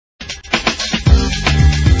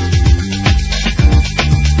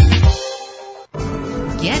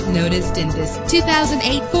Get noticed in this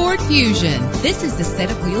 2008 Ford Fusion. This is the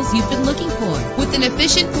set of wheels you've been looking for, with an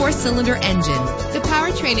efficient 4-cylinder engine. The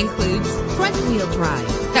powertrain includes front-wheel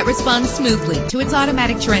drive that responds smoothly to its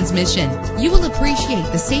automatic transmission. You will appreciate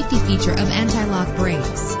the safety feature of anti-lock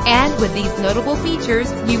brakes. And with these notable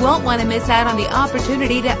features, you won't want to miss out on the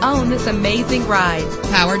opportunity to own this amazing ride.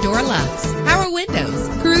 Power door locks, power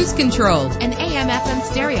windows, cruise control, an AM/FM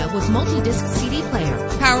stereo with multi-disc CD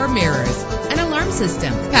player, power mirrors, an alarm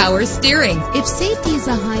system, power steering. If safety is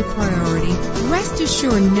a high priority, rest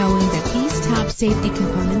assured knowing that these top safety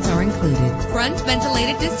components are included. Front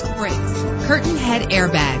ventilated disc brakes, curtain head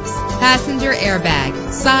airbags, passenger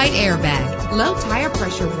airbag, side airbag, low tire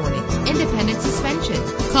pressure warning, independent suspension.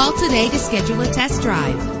 Call today to schedule a test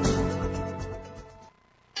drive.